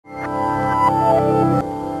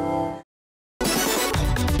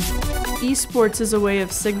esports is a way of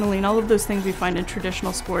signaling all of those things we find in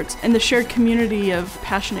traditional sports and the shared community of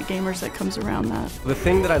passionate gamers that comes around that. The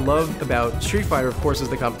thing that I love about Street Fighter, of course, is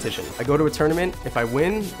the competition. I go to a tournament, if I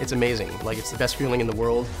win, it's amazing. Like, it's the best feeling in the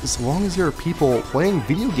world. As long as there are people playing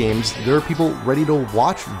video games, there are people ready to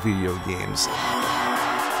watch video games.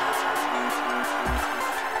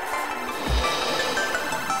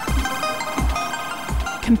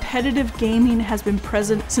 Competitive gaming has been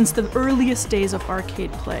present since the earliest days of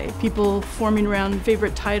arcade play. People forming around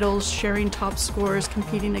favorite titles, sharing top scores,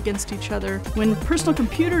 competing against each other. When personal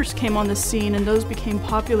computers came on the scene and those became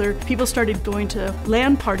popular, people started going to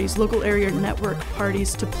LAN parties, local area network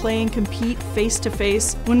parties, to play and compete face to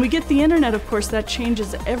face. When we get the internet, of course, that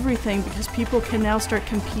changes everything because people can now start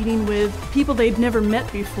competing with people they'd never met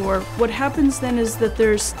before. What happens then is that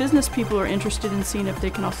there's business people who are interested in seeing if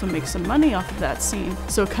they can also make some money off of that scene.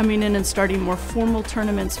 So coming in and starting more formal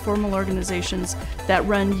tournaments, formal organizations that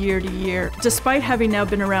run year to year. Despite having now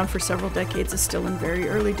been around for several decades, it's still in very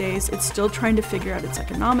early days. It's still trying to figure out its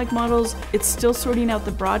economic models. It's still sorting out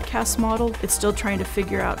the broadcast model. It's still trying to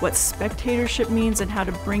figure out what spectatorship means and how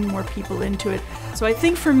to bring more people into it. So I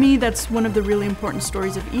think for me, that's one of the really important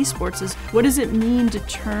stories of esports is what does it mean to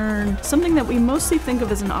turn something that we mostly think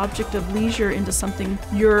of as an object of leisure into something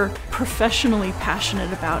you're professionally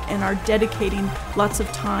passionate about and are dedicating lots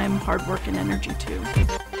of time, hard work, and energy to.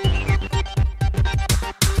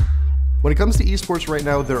 When it comes to esports right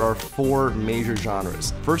now, there are 4 major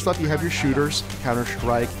genres. First off, you have your shooters,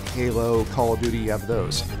 Counter-Strike, Halo, Call of Duty, you have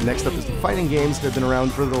those. Next up is the fighting games that have been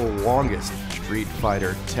around for the longest. Street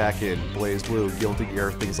Fighter, Tekken, BlazBlue, Guilty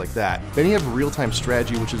Gear, things like that. Then you have real-time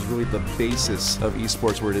strategy, which is really the basis of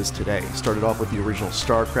esports where it is today. Started off with the original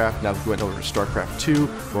StarCraft, now we went over to StarCraft 2,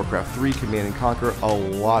 Warcraft 3, Command & Conquer, a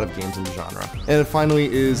lot of games in the genre. And then finally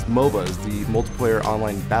is MOBAs, the multiplayer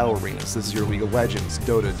online battle arenas. This is your League of Legends,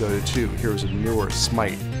 Dota, Dota 2, Heroes of Newer,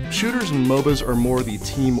 Smite. Shooters and MOBAs are more the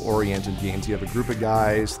team-oriented games. You have a group of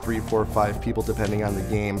guys, 3, 4, 5 people depending on the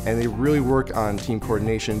game, and they really work on team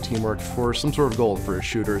coordination, teamwork for some sort of goal. For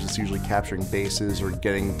shooters, it's usually capturing bases or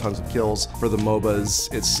getting tons of kills. For the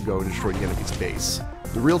MOBAs, it's go and destroy the enemy's base.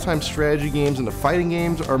 The real-time strategy games and the fighting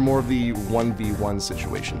games are more of the 1v1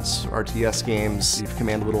 situations. RTS games, you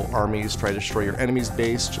command little armies, try to destroy your enemy's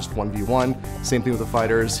base, just 1v1. Same thing with the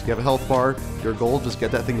fighters. You have a health bar, your goal, just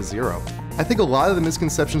get that thing to 0. I think a lot of the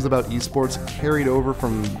misconceptions about esports carried over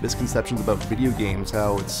from misconceptions about video games,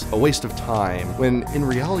 how it's a waste of time, when in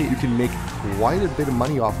reality you can make quite a bit of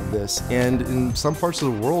money off of this, and in some parts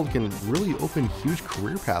of the world can really open huge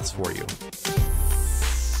career paths for you.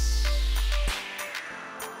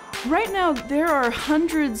 Right now, there are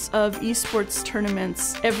hundreds of esports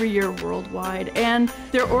tournaments every year worldwide, and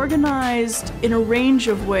they're organized in a range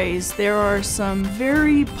of ways. There are some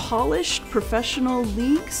very polished professional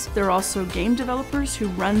leagues. There are also game developers who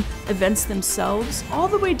run events themselves, all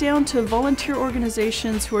the way down to volunteer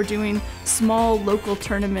organizations who are doing small local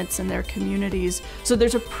tournaments in their communities. So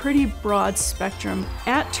there's a pretty broad spectrum.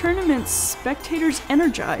 At tournaments, spectators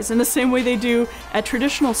energize in the same way they do at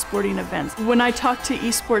traditional sporting events. When I talk to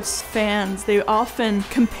esports fans, they often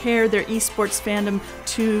compare their esports fandom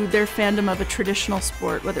to their fandom of a traditional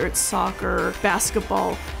sport, whether it's soccer or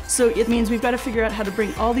basketball. So it means we've got to figure out how to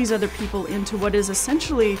bring all these other people into what is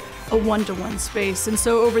essentially a one-to-one space. And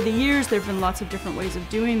so over the years, there have been lots of different ways of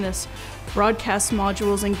doing this. Broadcast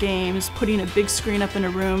modules and games, putting a big screen up in a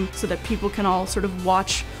room so that people can all sort of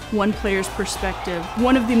watch one player's perspective.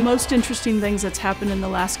 One of the most interesting things that's happened in the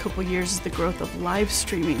last couple years is the growth of live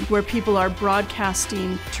streaming, where people are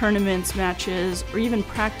broadcasting tournaments, matches, or even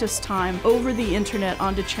practice time over the internet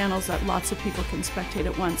onto channels that lots of people can spectate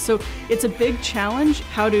at once. So it's a big challenge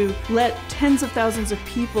how to let tens of thousands of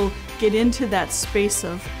people get into that space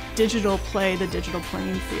of digital play, the digital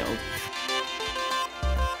playing field.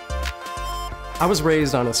 I was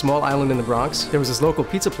raised on a small island in the Bronx. There was this local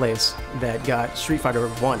pizza place that got Street Fighter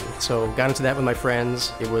 1. So got into that with my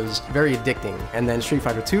friends. It was very addicting. And then Street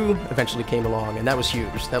Fighter 2 eventually came along, and that was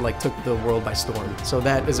huge. That like took the world by storm. So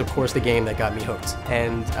that is of course the game that got me hooked.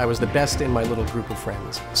 And I was the best in my little group of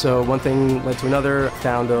friends. So one thing led to another,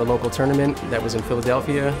 found a local tournament that was in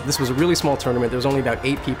Philadelphia. This was a really small tournament. There was only about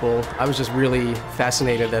 8 people. I was just really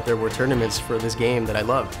fascinated that there were tournaments for this game that I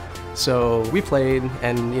loved. So we played,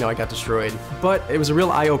 and I got destroyed. But it was a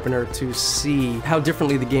real eye-opener to see how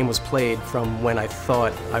differently the game was played from when I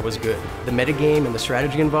thought I was good. The metagame and the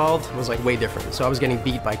strategy involved was like way different. So I was getting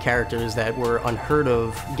beat by characters that were unheard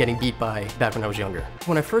of getting beat by back when I was younger.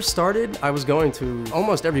 When I first started, I was going to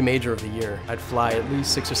almost every major of the year. I'd fly at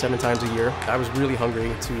least 6 or 7 times a year. I was really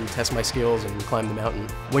hungry to test my skills and climb the mountain.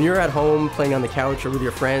 When you're at home playing on the couch or with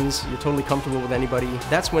your friends, you're totally comfortable with anybody.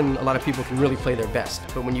 That's when a lot of people can really play their best.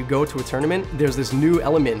 But when you go to a tournament, there's this new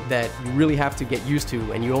element that you really have to get used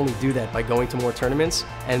to, and you only do that by going to more tournaments.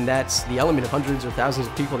 And that's the element of hundreds or thousands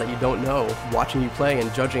of people that you don't know watching you play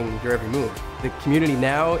and judging your every move. The community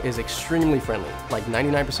now is extremely friendly. Like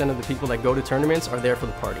 99% of the people that go to tournaments are there for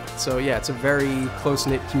the party. So yeah, it's a very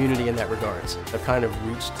close-knit community in that regards. I've kind of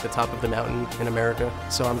reached the top of the mountain in America,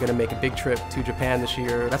 so I'm gonna make a big trip to Japan this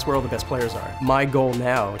year. That's where all the best players are. My goal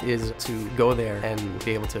now is to go there and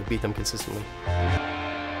be able to beat them consistently.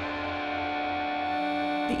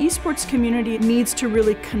 The esports community needs to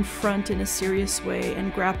really confront in a serious way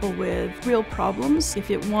and grapple with real problems if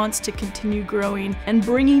it wants to continue growing and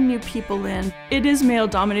bringing new people in. It is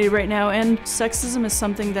male-dominated right now, and sexism is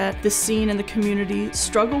something that the scene and the community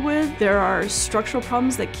struggle with. There are structural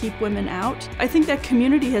problems that keep women out. I think that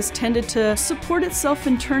community has tended to support itself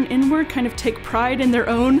and turn inward, kind of take pride in their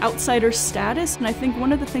own outsider status, and I think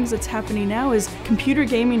one of the things that's happening now is computer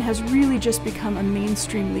gaming has really just become a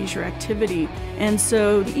mainstream leisure activity, and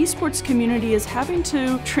so the esports community is having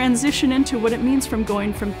to transition into what it means from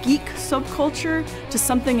going from geek subculture to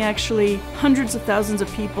something actually hundreds of thousands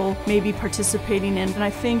of people may be participating in. And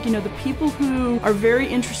I think, the people who are very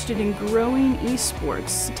interested in growing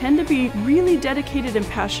esports tend to be really dedicated and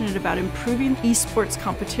passionate about improving esports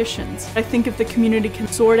competitions. I think if the community can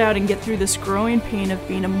sort out and get through this growing pain of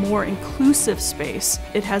being a more inclusive space,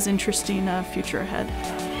 it has interesting future ahead.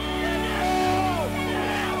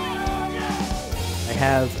 I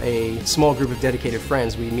have a small group of dedicated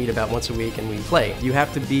friends. We meet about once a week and we play. You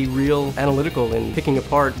have to be real analytical in picking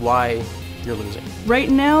apart why you're losing. Right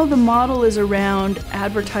now, the model is around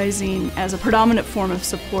advertising as a predominant form of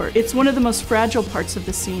support. It's one of the most fragile parts of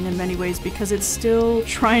the scene in many ways because it's still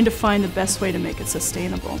trying to find the best way to make it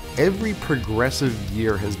sustainable. Every progressive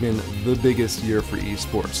year has been the biggest year for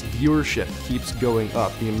esports. Viewership keeps going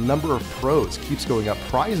up. The number of pros keeps going up.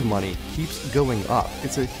 Prize money keeps going up.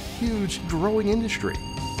 It's a huge growing industry.